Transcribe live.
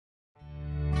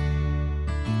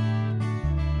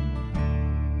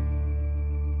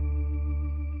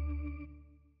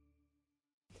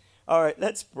All right,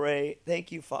 let's pray.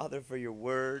 Thank you, Father, for your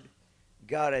word.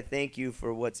 God, I thank you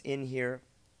for what's in here.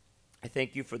 I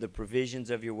thank you for the provisions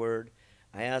of your word.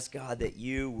 I ask, God, that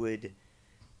you would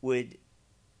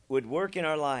work in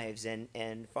our lives.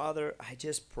 And Father, I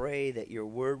just pray that your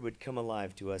word would come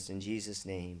alive to us in Jesus'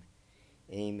 name.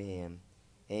 Amen.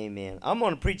 Amen. I'm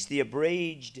going to preach the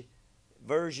abridged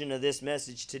version of this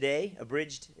message today.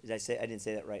 Abridged? Did I say? I didn't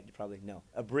say that right. Probably no.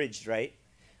 Abridged, right?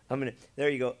 There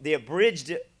you go. The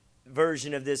abridged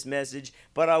version of this message,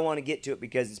 but I want to get to it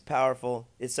because it's powerful.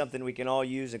 It's something we can all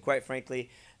use, and quite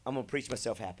frankly, I'm going to preach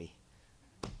myself happy.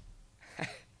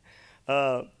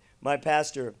 My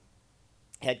pastor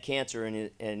had cancer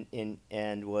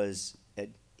and was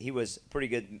he was pretty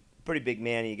big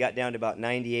man. He got down to about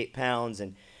 98 pounds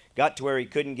and got to where he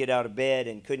couldn't get out of bed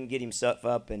and couldn't get himself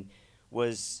up and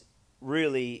was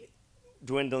really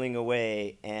dwindling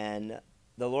away. And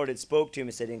the Lord had spoke to him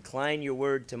and said, incline your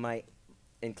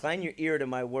ear to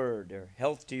my word, or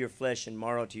health to your flesh and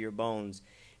marrow to your bones.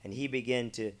 And he began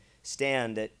to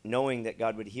stand knowing that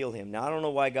God would heal him. Now, I don't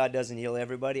know why God doesn't heal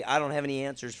everybody. I don't have any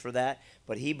answers for that,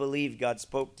 but he believed God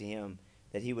spoke to him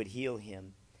that he would heal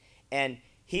him. And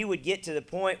he would get to the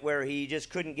point where he just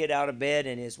couldn't get out of bed,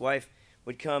 and his wife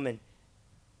would come, and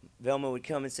Velma would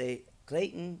come and say,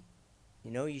 Clayton,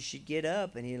 you should get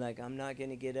up. And he's like, I'm not going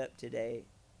to get up today.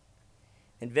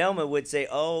 And Velma would say,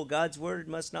 oh, God's word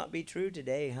must not be true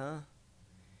today, huh?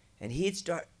 And he'd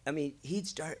start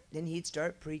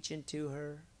preaching to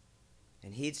her.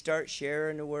 And he'd start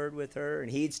sharing the word with her. And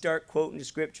he'd start quoting the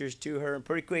scriptures to her. And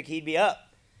pretty quick, he'd be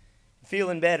up,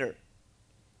 feeling better.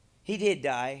 He did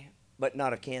die, but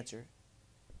not of cancer.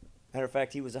 Matter of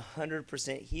fact, he was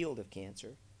 100% healed of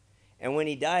cancer. And when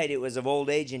he died, it was of old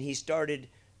age. And he started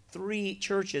 3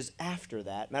 churches after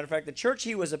that. Matter of fact, the church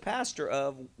he was a pastor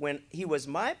of, when he was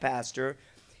my pastor,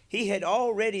 he had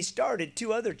already started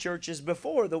 2 other churches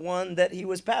before the one that he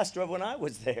was pastor of when I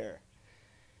was there.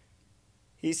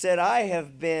 He said, I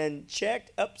have been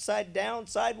checked upside down,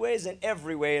 sideways, and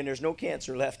every way, and there's no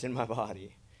cancer left in my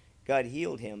body. God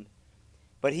healed him.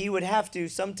 But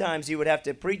sometimes he would have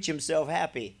to preach himself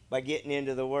happy by getting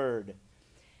into the word.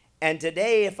 And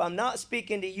today, if I'm not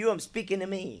speaking to you, I'm speaking to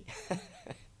me.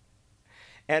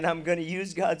 And I'm going to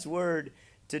use God's word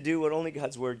to do what only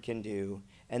God's word can do,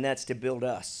 and that's to build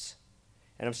us.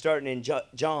 And I'm starting in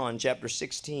John chapter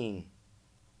 16,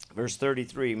 verse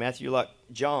 33.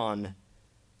 John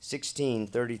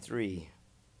 16:33.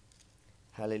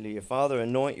 Hallelujah. Father,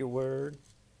 anoint your word.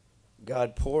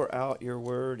 God, pour out your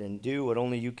word and do what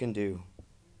only you can do.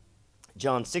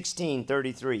 John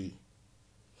 16:33.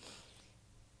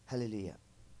 Hallelujah.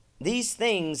 These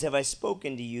things have I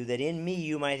spoken to you, that in me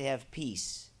you might have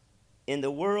peace. In the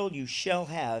world you shall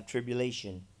have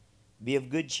tribulation. Be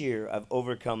of good cheer. I've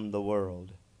overcome the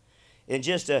world. In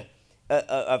just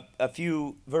a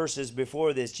few verses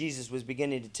before this, Jesus was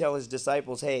beginning to tell his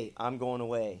disciples, hey, I'm going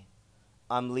away.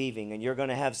 I'm leaving, and you're going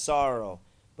to have sorrow,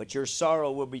 but your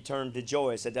sorrow will be turned to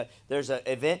joy. So there's an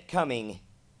event coming,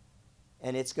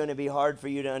 and it's going to be hard for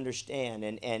you to understand,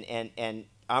 and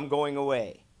I'm going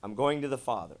away. I'm going to the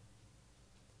Father.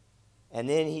 And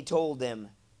then he told them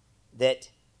that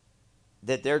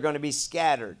they're going to be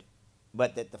scattered,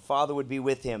 but that the Father would be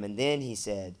with him. And then he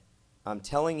said, I'm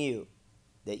telling you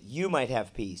that you might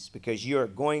have peace, because you are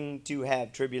going to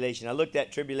have tribulation. I looked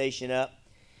that tribulation up,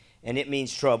 and it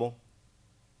means trouble.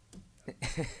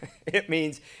 It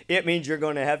means you're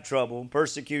going to have trouble,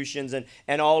 persecutions,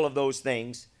 and all of those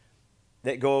things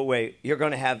that go away. You're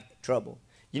going to have trouble.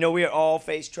 We all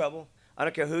face trouble. I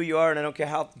don't care who you are, and I don't care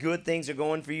how good things are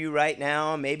going for you right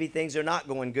now. Maybe things are not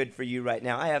going good for you right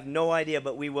now. I have no idea,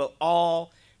 but we will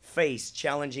all face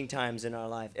challenging times in our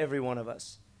life, every one of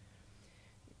us.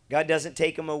 God doesn't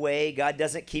take them away. God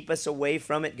doesn't keep us away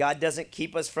from it. God doesn't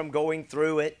keep us from going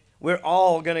through it. We're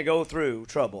all going to go through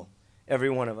trouble, every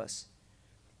one of us.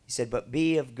 He said, but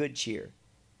be of good cheer.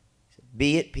 He said,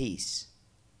 be at peace,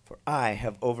 for I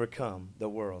have overcome the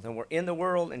world. And we're in the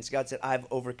world, and God said, I've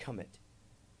overcome it.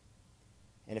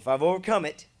 And if I've overcome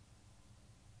it,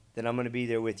 then I'm going to be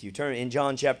there with you. Turn in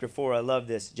John chapter 4. I love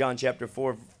this. John chapter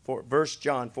 4,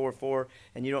 John 4:4.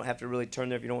 And you don't have to really turn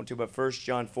there if you don't want to, but 1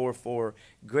 John 4:4.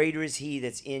 Greater is he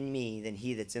that's in me than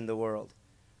he that's in the world.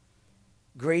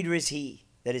 Greater is he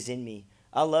that is in me.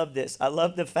 I love this. I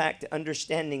love the fact,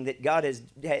 understanding that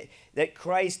that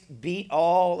Christ beat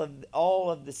all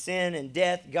of the sin and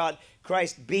death.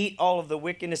 Christ beat all of the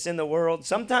wickedness in the world.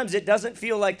 Sometimes it doesn't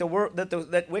feel like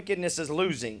that wickedness is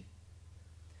losing.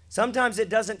 Sometimes it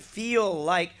doesn't feel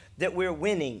like that we're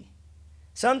winning.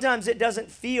 Sometimes it doesn't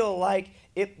feel like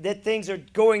that things are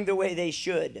going the way they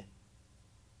should.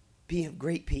 Be of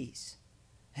great peace.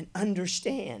 And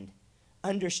understand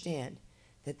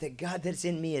that the God that's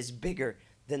in me is bigger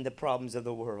than the problems of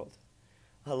the world.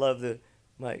 I love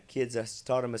my kids, I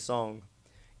taught them a song.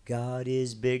 God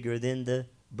is bigger than the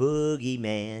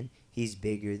boogeyman. He's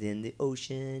bigger than the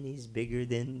ocean. He's bigger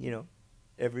than,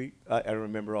 I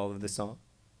remember all of the song.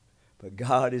 But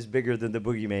God is bigger than the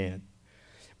boogeyman.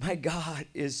 My God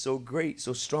is so great,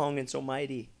 so strong, and so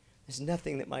mighty. There's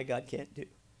nothing that my God can't do.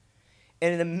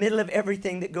 And in the middle of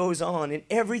everything that goes on, and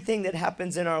everything that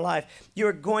happens in our life,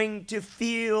 you're going to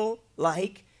feel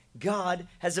like God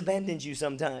has abandoned you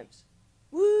sometimes.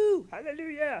 Woo!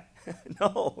 Hallelujah!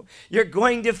 No, you're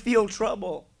going to feel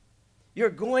trouble. You're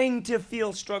going to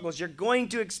feel struggles. You're going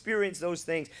to experience those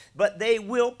things. But they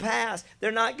will pass.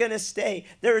 They're not going to stay.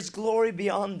 There is glory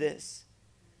beyond this.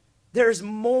 There's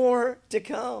more to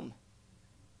come.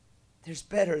 There's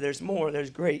better. There's more. There's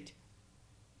great.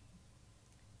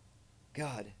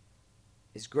 God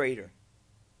is greater.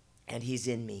 And He's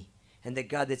in me. And the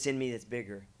God that's in me that's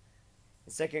bigger.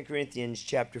 In 2 Corinthians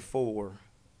chapter 4.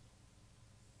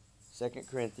 2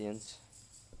 Corinthians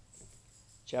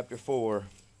chapter 4.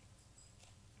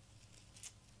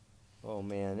 Oh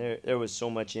man, there was so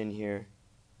much in here.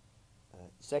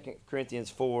 2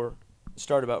 Corinthians 4,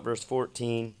 start about verse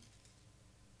 14.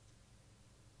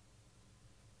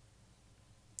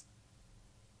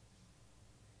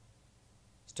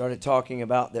 Started talking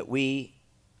about that we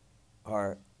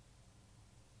are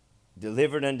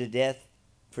delivered unto death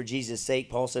for Jesus'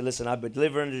 sake. Paul said, listen, I've been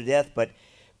delivered unto death, but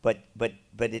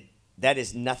that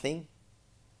is nothing.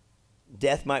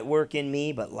 Death might work in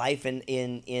me, but life in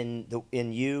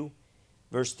you.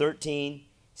 Verse 13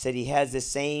 said he has the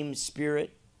same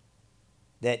spirit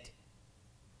that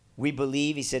we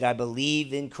believe. He said, I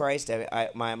believe in Christ.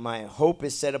 My hope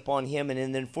is set upon him.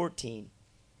 And then 14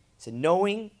 said,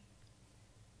 knowing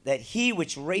that he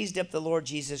which raised up the Lord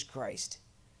Jesus Christ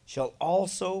shall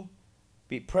also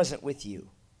be present with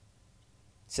you.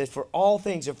 It said, for all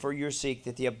things are for your sake,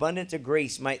 that the abundance of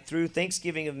grace might through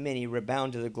thanksgiving of many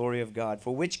rebound to the glory of God,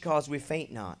 for which cause we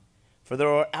faint not. For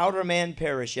though our outer man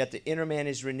perish, yet the inner man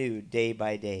is renewed day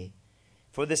by day.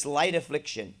 For this light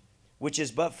affliction, which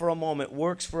is but for a moment,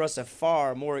 works for us a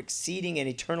far more exceeding and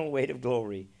eternal weight of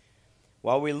glory,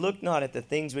 while we look not at the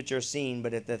things which are seen,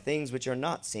 but at the things which are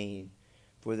not seen.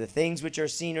 For the things which are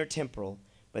seen are temporal,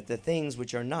 but the things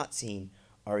which are not seen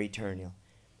are eternal.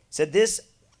 So these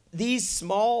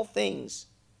small things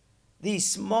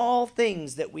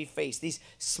that we face, these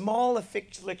small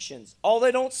afflictions, although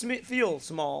they don't feel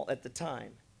small at the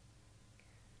time.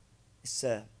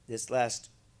 This last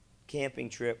camping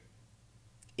trip,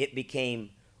 it became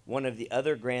one of the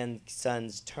other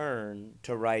grandsons' turn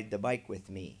to ride the bike with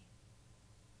me.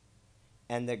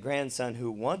 And the grandson who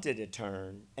wanted a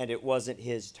turn, and it wasn't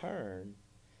his turn,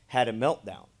 had a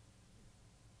meltdown.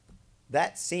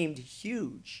 That seemed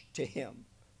huge to him.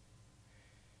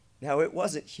 Now, it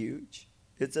wasn't huge.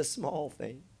 It's a small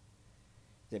thing.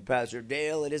 Said, Pastor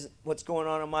Dale, it isn't, what's going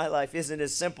on in my life isn't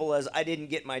as simple as I didn't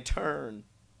get my turn.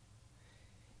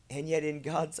 And yet in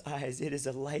God's eyes, it is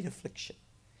a light affliction.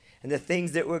 And the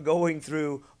things that we're going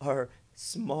through are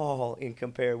small in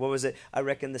comparison. What was it? I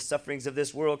reckon the sufferings of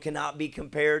this world cannot be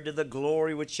compared to the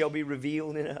glory which shall be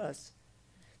revealed in us.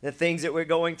 The things that we're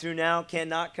going through now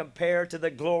cannot compare to the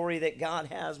glory that God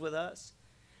has with us.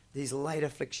 These light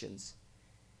afflictions.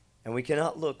 And we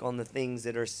cannot look on the things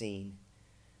that are seen.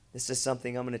 This is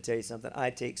something, I'm going to tell you something.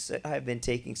 I have been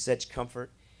taking such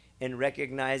comfort in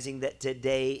recognizing that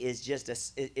today is just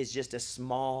a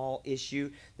small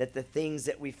issue, that the things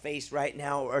that we face right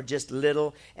now are just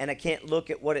little, and I can't look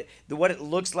at what it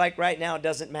looks like right now.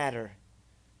 Doesn't matter.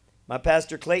 My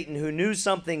pastor Clayton, who knew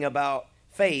something about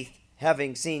faith,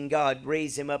 having seen God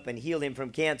raise him up and heal him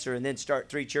from cancer and then start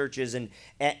 3 churches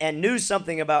and knew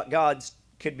something about God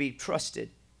could be trusted,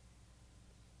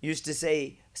 used to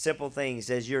say simple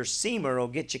things as your seamer will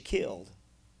get you killed.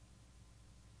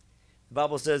 The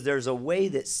Bible says there's a way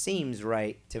that seems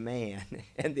right to man,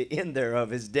 and the end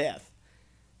thereof is death.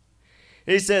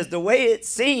 He says the way it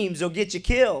seems will get you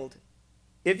killed.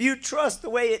 If you trust the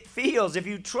way it feels, if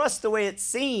you trust the way it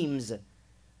seems, he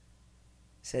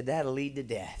said that'll lead to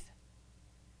death.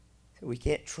 So we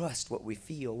can't trust what we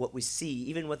feel, what we see,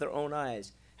 even with our own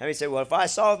eyes. How many say, well, if I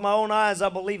saw with my own eyes, I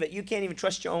believe it. You can't even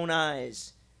trust your own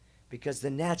eyes, because the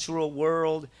natural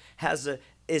world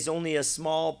is only a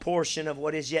small portion of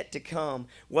what is yet to come.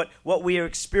 What we are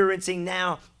experiencing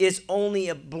now is only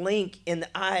a blink in the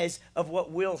eyes of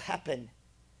what will happen.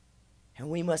 And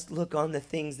we must look on the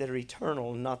things that are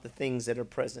eternal, not the things that are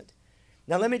present.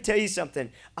 Now, let me tell you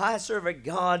something. I serve a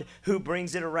God who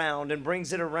brings it around and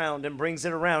brings it around and brings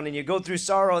it around. And you go through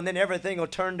sorrow and then everything will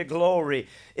turn to glory.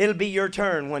 It'll be your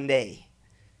turn one day.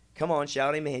 Come on,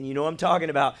 shout amen. You know what I'm talking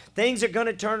about. Things are going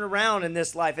to turn around in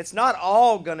this life. It's not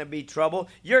all going to be trouble.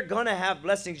 You're going to have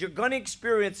blessings. You're going to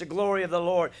experience the glory of the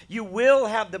Lord. You will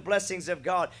have the blessings of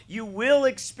God. You will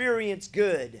experience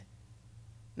good.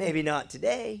 Maybe not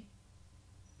today.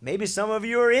 Maybe some of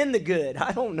you are in the good.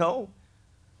 I don't know.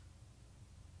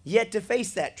 Yet to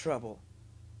face that trouble.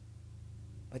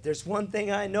 But there's one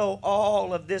thing I know,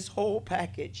 all of this whole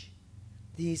package,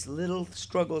 these little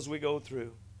struggles we go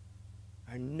through,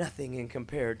 are nothing in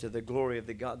compared to the glory of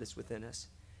the God that's within us.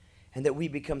 And that we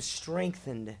become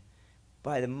strengthened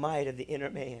by the might of the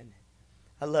inner man.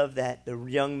 I love that. The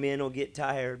young men will get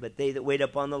tired, but they that wait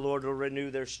upon the Lord will renew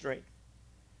their strength.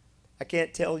 I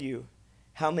can't tell you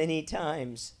how many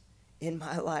times in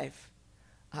my life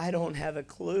I don't have a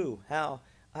clue how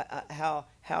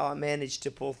I manage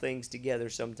to pull things together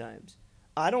sometimes.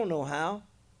 I don't know how.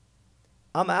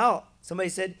 I'm out. Somebody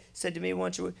said to me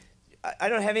once, I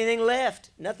don't have anything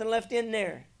left. Nothing left in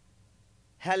there.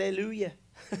 Hallelujah.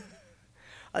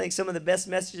 I think some of the best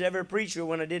messages I ever preached were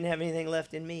when I didn't have anything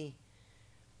left in me.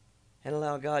 And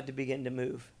allow God to begin to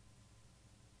move.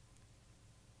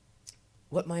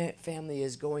 What my family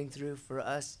is going through for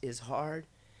us is hard,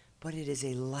 but it is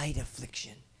a light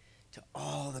affliction to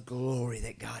all the glory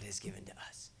that God has given to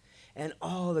us and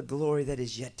all the glory that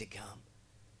is yet to come.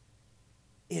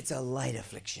 It's a light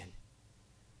affliction.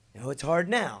 Now, it's hard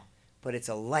now, but it's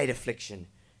a light affliction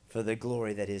for the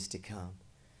glory that is to come.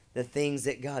 The things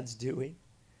that God's doing.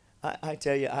 I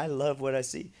tell you, I love what I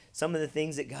see. Some of the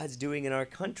things that God's doing in our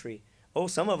country. Oh,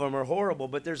 some of them are horrible,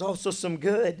 but there's also some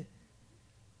good.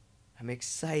 I'm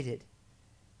excited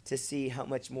to see how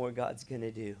much more God's going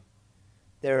to do.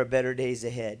 There are better days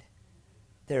ahead.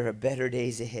 There are better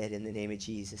days ahead in the name of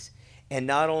Jesus. And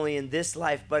not only in this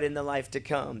life, but in the life to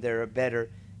come, there are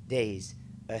better days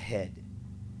ahead.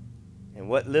 And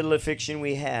what little affliction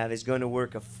we have is going to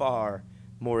work a far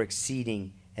more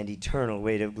exceeding and eternal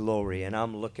weight of glory. And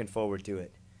I'm looking forward to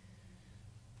it.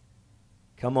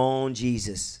 Come on,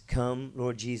 Jesus. Come,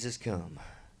 Lord Jesus, come.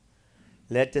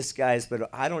 Let the skies, but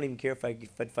I don't even care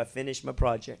if I finish my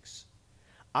projects.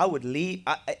 I would leave.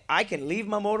 I can leave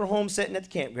my motorhome sitting at the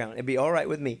campground. It'd be all right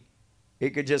with me.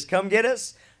 It could just come get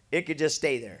us. It could just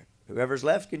stay there. Whoever's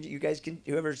left, you guys can,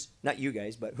 whoever's, not you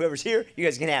guys, but whoever's here, you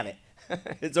guys can have it.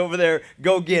 It's over there.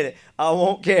 Go get it. I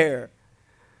won't care.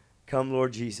 Come,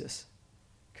 Lord Jesus.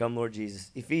 Come, Lord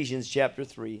Jesus. Ephesians chapter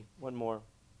 3. One more.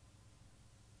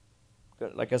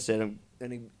 Like I said, I'm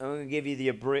going to give you the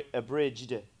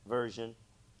abridged version.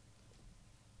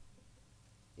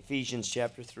 Ephesians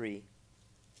chapter 3.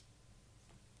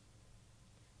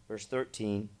 Verse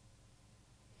 13.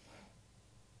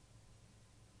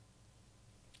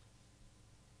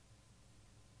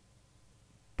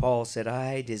 Paul said,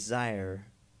 I desire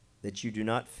that you do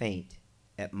not faint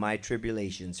at my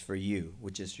tribulations for you,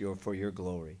 which is for your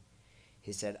glory.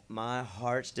 He said, my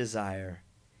heart's desire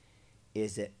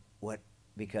is that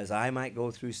because I might go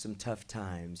through some tough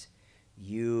times,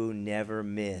 you never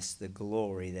miss the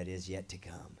glory that is yet to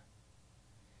come.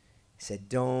 He said,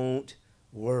 don't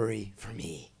worry for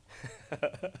me.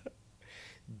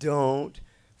 Don't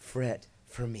fret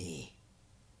for me,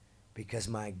 because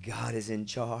my God is in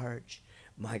charge.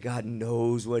 My God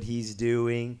knows what he's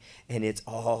doing, and it's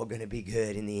all going to be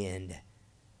good in the end.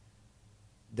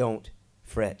 Don't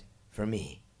fret for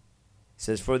me. It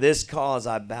says, for this cause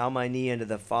I bow my knee unto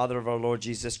the Father of our Lord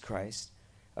Jesus Christ,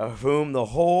 of whom the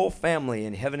whole family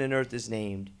in heaven and earth is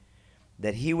named,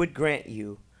 that he would grant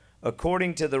you,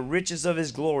 according to the riches of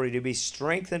his glory, to be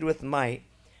strengthened with might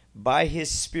by his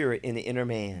Spirit in the inner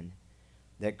man,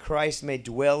 that Christ may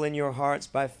dwell in your hearts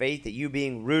by faith, that you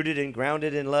being rooted and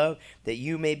grounded in love, that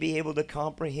you may be able to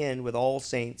comprehend with all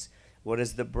saints what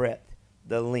is the breadth,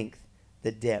 the length,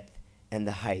 the depth, and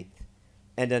the height,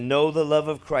 and to know the love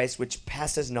of Christ which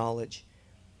passes knowledge,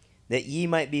 that ye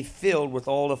might be filled with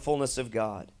all the fullness of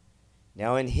God.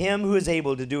 Now in him who is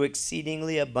able to do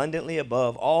exceedingly abundantly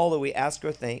above all that we ask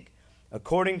or think,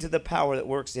 according to the power that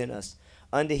works in us,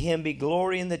 unto him be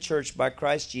glory in the church by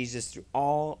Christ Jesus through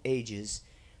all ages,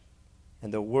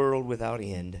 and the world without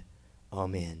end.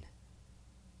 Amen.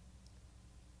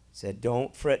 Said,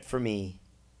 don't fret for me.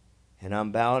 And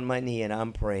I'm bowing my knee and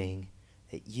I'm praying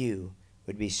that you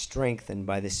would be strengthened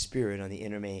by the Spirit on the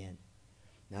inner man.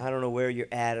 Now, I don't know where you're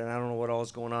at, and I don't know what all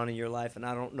is going on in your life, and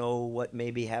I don't know what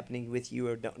may be happening with you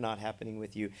or not happening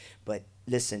with you. But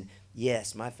listen,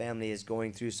 yes, my family is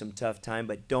going through some tough time,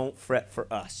 but don't fret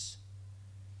for us.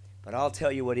 But I'll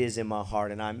tell you what is in my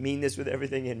heart, and I mean this with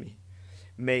everything in me.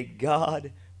 May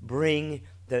God bring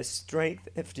the strength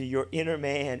to your inner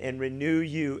man and renew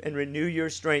you and renew your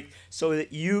strength so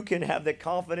that you can have the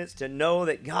confidence to know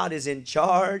that God is in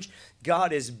charge.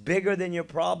 God is bigger than your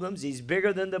problems. He's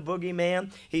bigger than the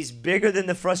boogeyman. He's bigger than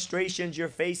the frustrations you're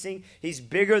facing. He's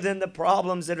bigger than the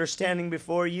problems that are standing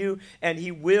before you, and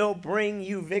He will bring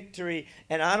you victory.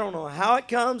 And I don't know how it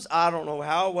comes. I don't know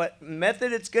what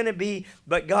method it's going to be,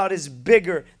 but God is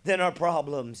bigger than our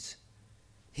problems.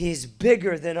 He's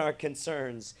bigger than our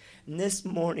concerns. And this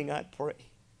morning I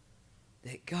pray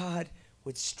that God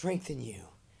would strengthen you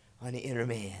on the inner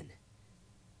man.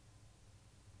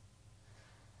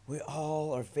 We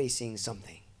all are facing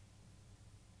something.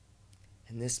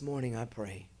 And this morning I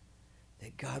pray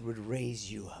that God would raise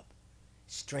you up,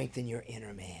 strengthen your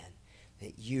inner man,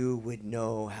 that you would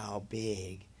know how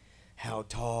big, how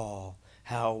tall,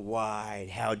 how wide,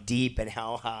 how deep, and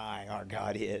how high our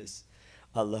God is.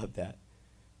 I love that.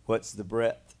 What's the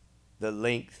breadth, the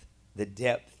length, the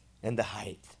depth, and the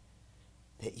height?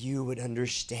 That you would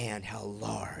understand how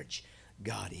large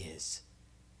God is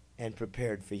and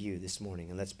prepared for you this morning.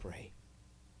 And let's pray.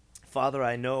 Father,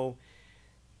 I know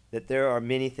that there are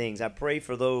many things. I pray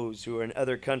for those who are in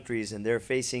other countries and they're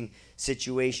facing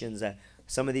situations.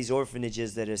 Some of these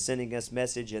orphanages that are sending us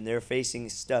message and they're facing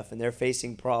stuff and they're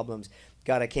facing problems.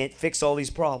 God, I can't fix all these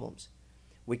problems.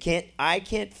 I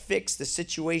can't fix the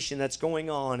situation that's going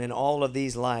on in all of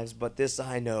these lives, but this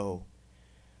I know,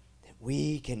 that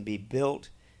we can be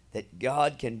built, that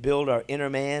God can build our inner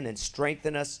man and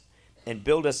strengthen us and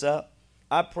build us up.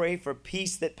 I pray for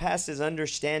peace that passes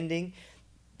understanding,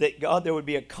 that God, there would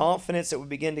be a confidence that would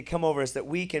begin to come over us, that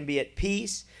we can be at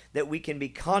peace, that we can be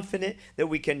confident, that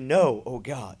we can know, oh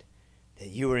God, that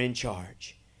you are in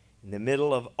charge. In the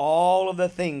middle of all of the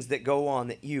things that go on,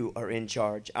 that you are in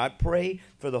charge. I pray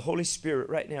for the Holy Spirit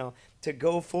right now to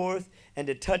go forth and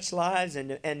to touch lives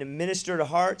and to minister to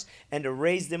hearts and to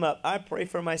raise them up. I pray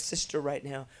for my sister right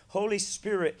now. Holy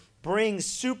Spirit, bring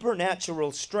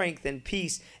supernatural strength and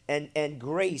peace and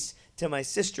grace to my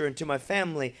sister and to my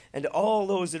family and to all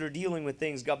those that are dealing with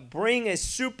things. God, bring a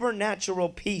supernatural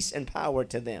peace and power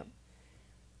to them.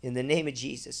 In the name of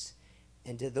Jesus.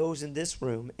 And to those in this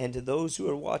room, and to those who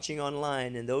are watching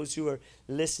online, and those who are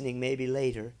listening maybe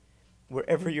later,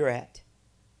 wherever you're at,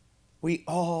 we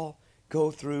all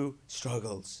go through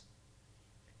struggles.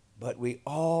 But we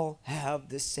all have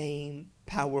the same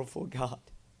powerful God.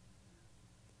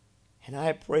 And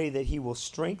I pray that He will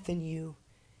strengthen you,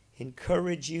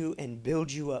 encourage you, and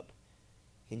build you up.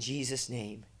 In Jesus'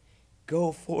 name,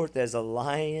 go forth as a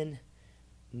lion,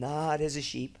 not as a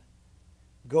sheep.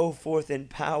 Go forth in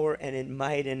power and in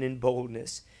might and in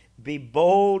boldness. Be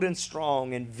bold and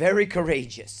strong and very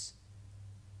courageous.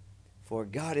 For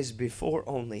God is before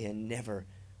only and never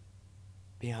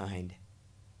behind.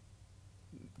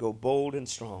 Go bold and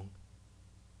strong.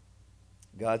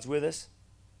 God's with us.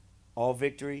 All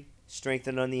victory,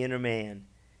 strengthened on the inner man.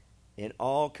 In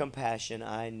all compassion,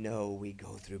 I know we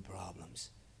go through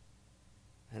problems.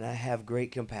 And I have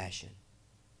great compassion.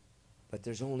 But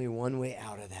there's only one way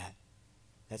out of that.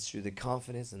 That's through the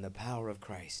confidence and the power of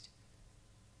Christ.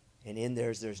 And in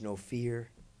there's no fear.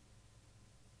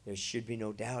 There should be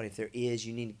no doubt. If there is,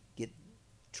 you need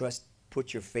to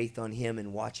put your faith on Him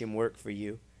and watch Him work for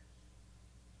you.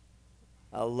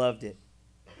 I loved it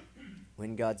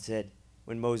when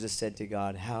Moses said to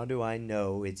God, "How do I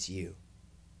know it's you?"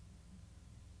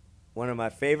 One of my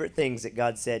favorite things that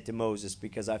God said to Moses,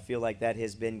 because I feel like that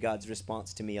has been God's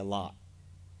response to me a lot.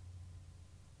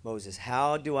 Moses,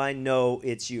 how do I know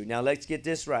it's you? Now let's get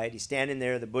this right. He's standing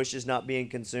there, the bush is not being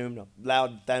consumed, a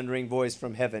loud thundering voice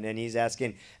from heaven, and he's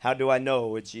asking, how do I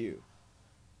know it's you?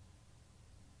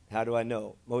 How do I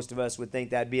know? Most of us would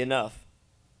think that'd be enough.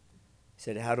 He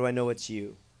said, how do I know it's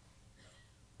you?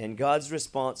 And God's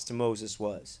response to Moses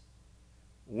was,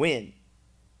 when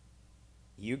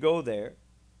you go there,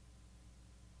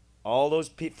 all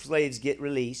those slaves get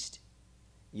released,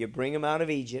 you bring them out of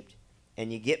Egypt,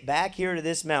 and you get back here to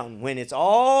this mountain, when it's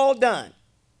all done,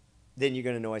 then you're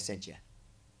going to know I sent you.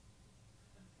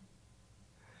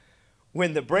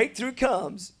 When the breakthrough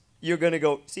comes, you're going to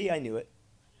go, see, I knew it.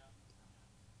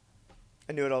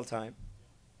 I knew it all the time.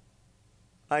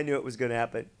 I knew it was going to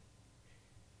happen.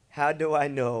 How do I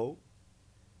know?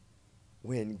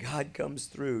 When God comes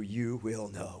through, you will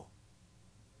know.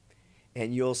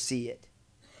 And you'll see it.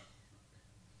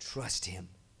 Trust Him.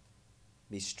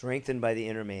 Be strengthened by the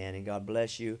inner man, and God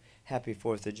bless you. Happy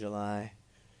 4th of July.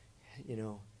 You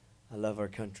know, I love our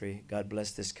country. God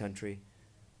bless this country.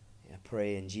 I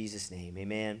pray in Jesus' name.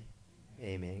 Amen.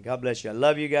 Amen. God bless you. I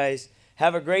love you guys.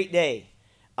 Have a great day.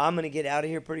 I'm going to get out of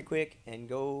here pretty quick and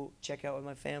go check out with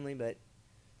my family, but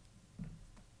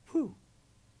Whew.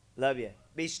 Love you.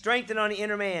 Be strengthened on the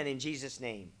inner man in Jesus'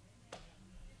 name.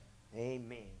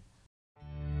 Amen.